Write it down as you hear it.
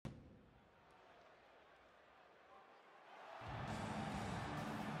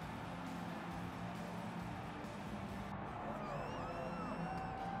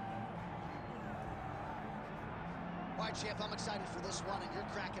right, champ, I'm excited for this one, and you're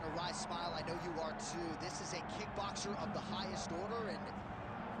cracking a wry smile. I know you are, too. This is a kickboxer of the highest order, and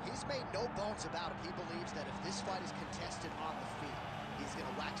he's made no bones about it. He believes that if this fight is contested on the feet, he's going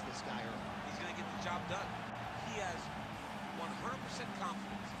to wax this guy early. He's going to get the job done. He has 100%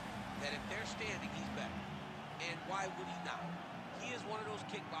 confidence that if they're standing, he's better. And why would he not? He is one of those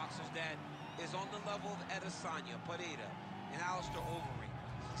kickboxers that is on the level of Adesanya, Pereira, and Alistair Overeem.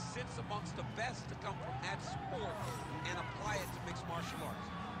 He sits amongst the best to come from that sport and apply it to mixed martial arts.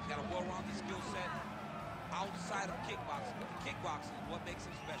 He's got a well-rounded skill set outside of kickboxing, but the kickboxing is what makes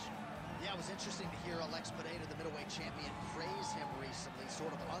him special. Yeah, it was interesting to hear Alex Pereira, the middleweight champion, praise him recently,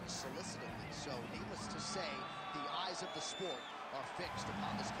 sort of unsolicitedly. So, needless to say, the eyes of the sport are fixed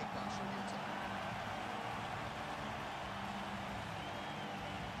upon this kickboxer here tonight.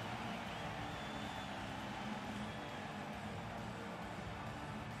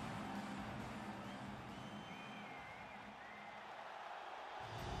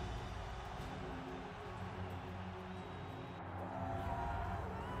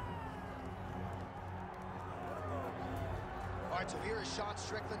 All right, so here is Sean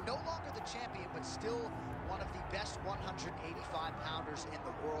Strickland, no longer the champion, but still one of the best 185-pounders in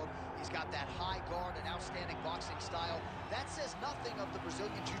the world. He's got that high guard and outstanding boxing style. That says nothing of the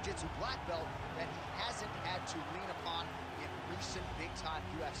Brazilian Jiu-Jitsu black belt that he hasn't had to lean upon in recent big-time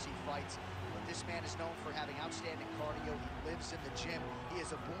UFC fights. But this man is known for having outstanding cardio. He lives in the gym. He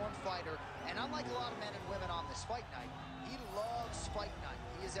is a born fighter, and unlike a lot of men and women on this fight night, he loves fight night.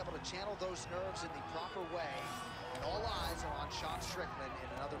 He is able to channel those nerves in the proper way. And all eyes are on Sean Strickland in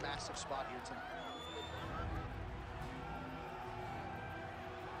another massive spot here tonight.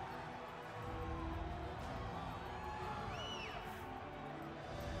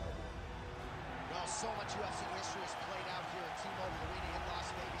 Well, so much UFC history has played out here at T-Mobile Arena in Las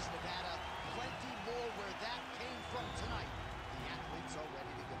Vegas, Nevada. Plenty more where that came from tonight. The athletes are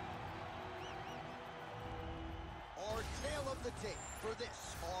ready to go. Our tale of the tape for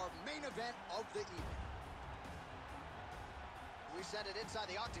this, our main event of the evening. We send it inside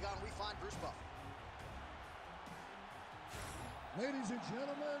the octagon. We find Bruce Buffer. Ladies and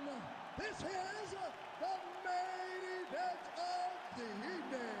gentlemen, this is the main event of the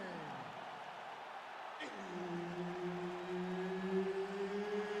evening.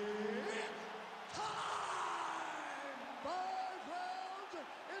 It's time! 5 rounds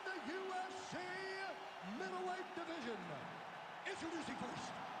in the UFC middleweight division. Introducing first,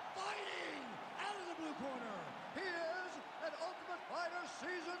 fighting out of the blue corner. He is an Ultimate Fighter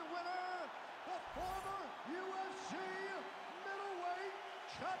season winner, the former UFC middleweight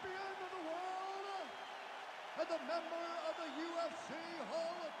champion of the world, and the member of the UFC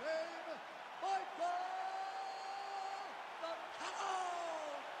Hall of Fame, Michael the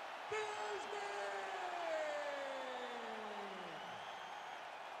Cow Bisping!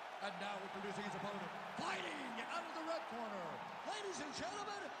 And now introducing his opponent, fighting out of the red corner. Ladies and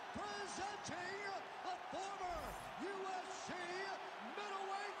gentlemen, presenting the former UFC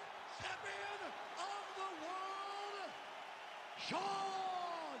middleweight champion of the world,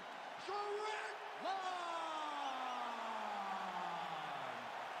 Sean Strickland!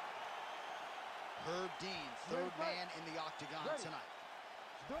 Herb Dean, third man in the octagon tonight.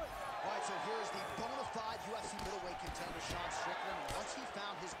 All right, so here's the bona fide UFC middleweight contender, Sean Strickland. Once he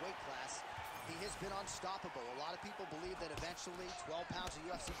found his weight class, he has been unstoppable. A lot of people believe that eventually 12 pounds of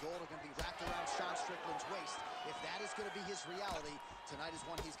UFC gold are going to be wrapped around Sean Strickland's waist. If that is going to be his reality, tonight is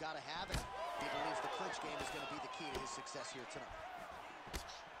one he's got to have, and he believes the clinch game is going to be the key to his success here tonight.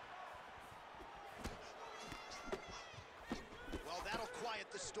 Well, that'll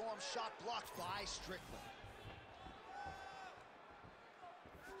quiet the storm. Shot blocked by Strickland.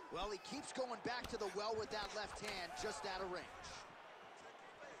 Well, he keeps going back to the well with that left hand, just out of range.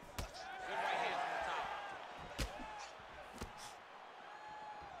 Good right hand from the top. Let's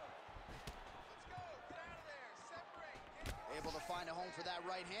go. Get out of there. Separate. Able to find a home for that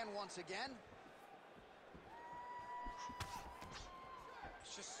right hand once again.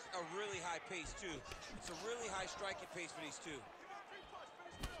 It's just a really high pace, too. It's a really high striking pace for these two.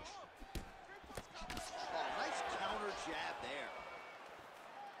 Oh, nice counter jab there.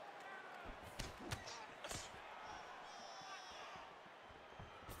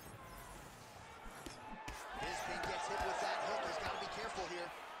 Bisping gets hit with that hook. He's got to be careful here.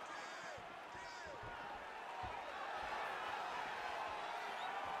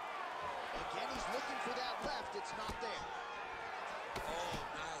 Again, he's looking for that left. It's not there. Oh,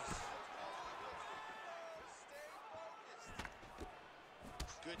 nice.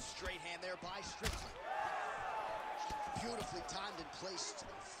 Good straight hand there by Strickland. Beautifully timed and placed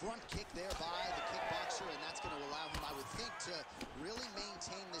front kick there by the kickboxer, and that's going to allow him, I would think, to really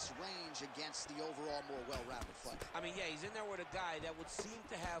maintain this range against the overall more well-rounded fighter. I mean, yeah, he's in there with a guy that would seem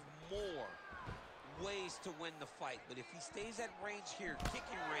to have more ways to win the fight, but if he stays at range here,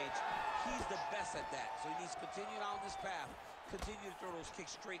 kicking range, he's the best at that. So he needs to continue down this path, continue to throw those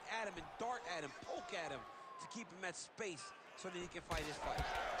kicks straight at him and dart at him, poke at him to keep him at space so that he can fight his fight.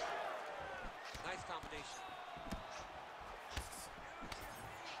 Nice combination.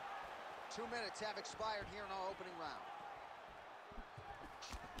 2 minutes have expired here in our opening round.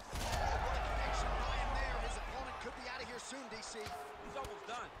 Oh, what a connection by him there. His opponent could be out of here soon, DC. He's almost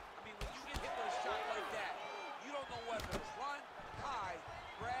done. I mean, when you get hit with a shot like that, you don't know whether to run, hide,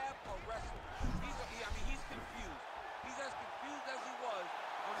 grab, or wrestle. He's confused. He's as confused as he was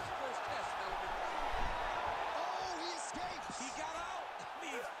on his first test. Oh, he escapes. He got out. I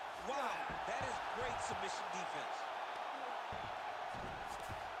mean, wow, that is great submission defense.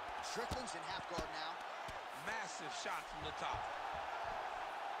 Strickland's in half guard now. Massive shot from the top.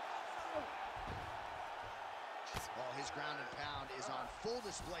 Oh, his ground and pound is on full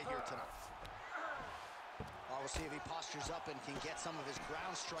display here tonight. Oh, we'll see if he postures up and can get some of his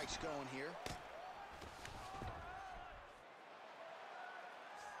ground strikes going here.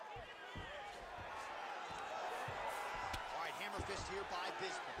 All right, hammer fist here by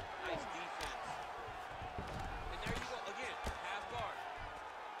Bisping. Nice defense. And there you go, again, half guard.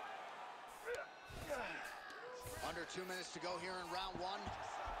 Under 2 minutes to go here in round one.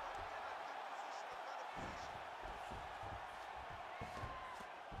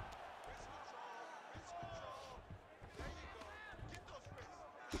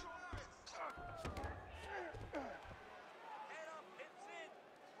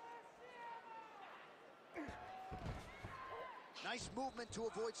 Nice movement to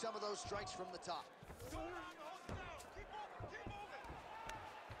avoid some of those strikes from the top.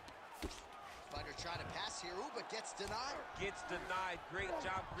 Fighter trying to pass here, ooh, but gets denied. Gets denied. Great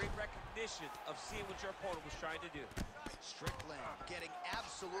job, great recognition of seeing what your opponent was trying to do. Strickland getting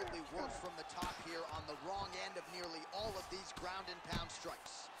absolutely worked from the top here on the wrong end of nearly all of these ground and pound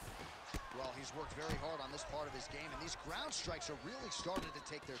strikes. Well, he's worked very hard on this part of his game, and these ground strikes are really starting to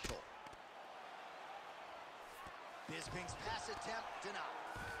take their toll. Bisping's pass attempt denied.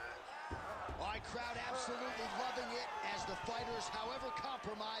 All right, crowd absolutely loving it as the fighters, however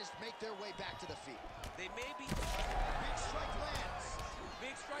compromised, make their way back to the feet. They may be... Big strike lands.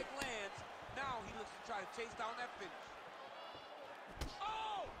 Big strike lands. Now he looks to try to chase down that finish.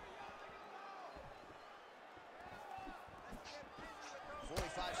 Oh! 45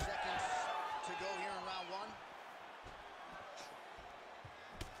 seconds to go here in round one.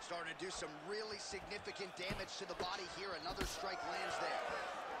 Starting to do some really significant damage to the body here. Another strike lands there.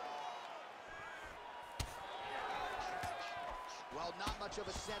 Well, not much of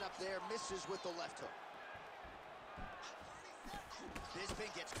a setup there. Misses with the left hook. Bisping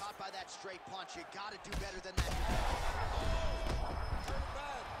gets caught by that straight punch. You got to do better than that. Oh!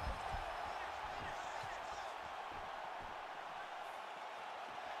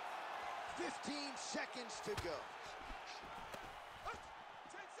 15 seconds to go.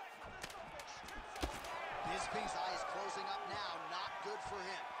 Bisping's eye is closing up now. Not good for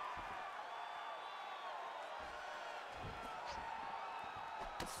him.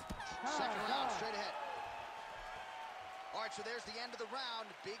 Second round straight ahead. All right, so there's the end of the round.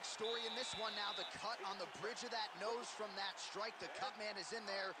 Big story in this one now. The cut on the bridge of that nose from that strike. The cut man is in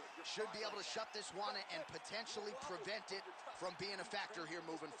there. Should be able to shut this one and potentially prevent it from being a factor here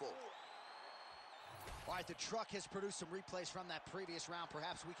moving forward. All right, the truck has produced some replays from that previous round.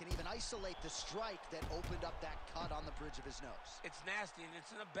 Perhaps we can even isolate the strike that opened up that cut on the bridge of his nose. It's nasty, and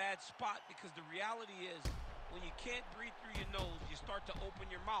it's in a bad spot because the reality is when you can't breathe through your nose, you start to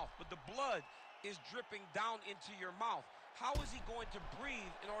open your mouth, but the blood is dripping down into your mouth. How is he going to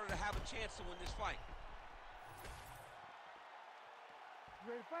breathe in order to have a chance to win this fight?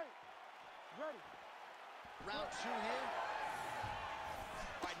 Ready to fight? Ready. Round two here.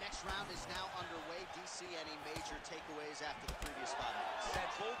 All right, next round is now underway. DC, any major takeaways after the previous 5 minutes? That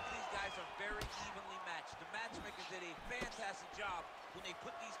both of these guys are very evenly matched. The matchmakers did a fantastic job when they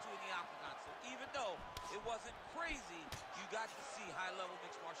put these two in the octagon. So even though it wasn't crazy, you got to see high-level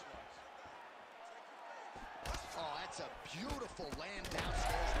mixed martial arts. Oh, that's a beautiful land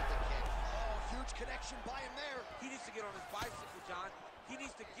downstairs with the kick. Oh, huge connection by him there. He needs to get on his bicycle, John. He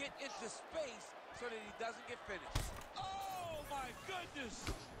needs to get into space so that he doesn't get finished. Oh, my goodness.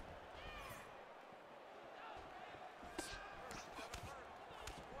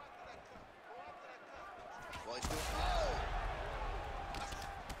 Well, he's doing... Oh!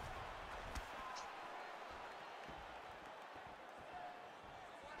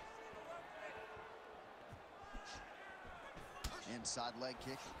 inside leg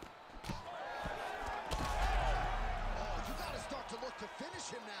kick. Oh, you got to start to look to finish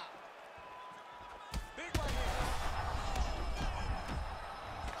him now. Big right hand.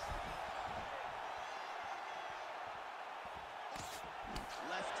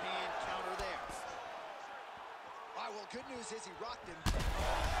 Left hand counter there. All right, well, good news is he rocked him.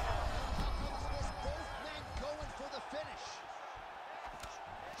 How comes this? Both men going for the finish.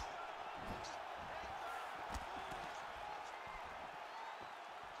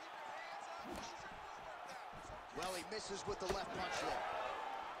 Well, he misses with the left punch there.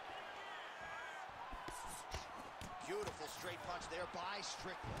 Beautiful straight punch there by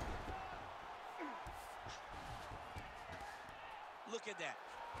Strickland. Look at that.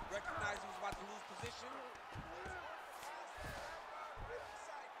 Recognized he was about to lose position.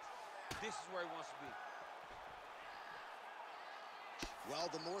 This is where he wants to be. Well,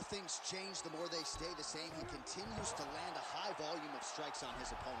 the more things change, the more they stay the same. He continues to land a high volume of strikes on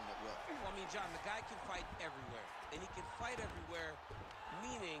his opponent at will. Well, I mean, John, the guy can fight everywhere. And he can fight everywhere,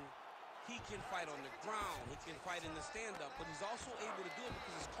 meaning he can fight on the ground, he can fight in the stand-up, but he's also able to do it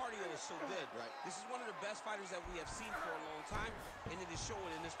because his cardio is so good. Right. This is one of the best fighters that we have seen for a long time, and it is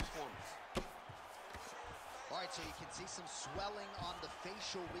showing in this performance. All right, so you can see some swelling on the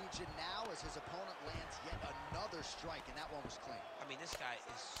facial region now as his opponent lands yet another strike, and that one was clean. I mean, this guy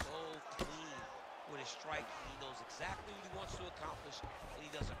is so clean with his striking. He knows exactly what he wants to accomplish, and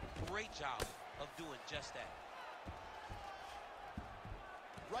he does a great job of doing just that.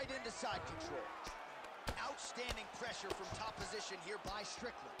 Right into side control. Outstanding pressure from top position here by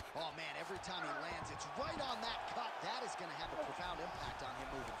Strickland. Oh, man, every time he lands, it's right on that cut. That is going to have a profound impact on him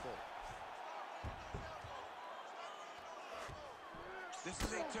moving forward. This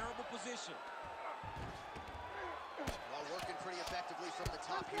is a terrible position. Well, working pretty effectively from the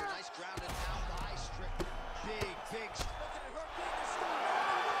top here. Nice ground and pound by Strickland. Big.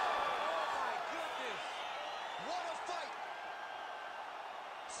 What a fight!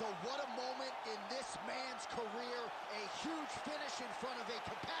 So what a moment in this man's career. A huge finish in front of a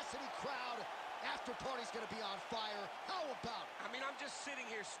capacity crowd. After party's going to be on fire. How about it? I mean, I'm just sitting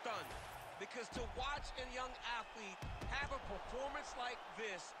here stunned because to watch a young athlete have a performance like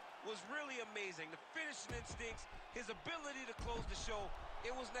this was really amazing. The finishing instincts, his ability to close the show, it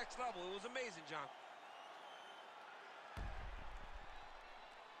was next level. It was amazing, John.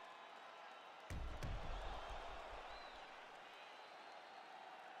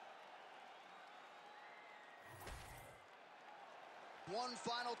 One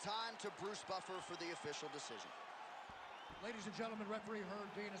final time to Bruce Buffer for the official decision. Ladies and gentlemen, referee Herb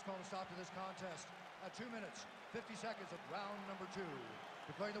Dean has called a stop to this contest at 2 minutes, 50 seconds of round number 2.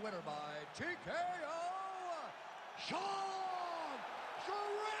 Declaring the winner by TKO, Sean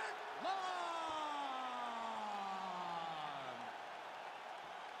Strickland!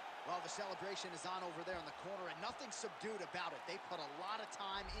 Well, the celebration is on over there in the corner, and nothing subdued about it. They put a lot of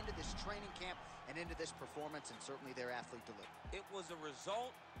time into this training camp and into this performance, and certainly their athlete delivered. It was a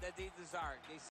result that they desired. They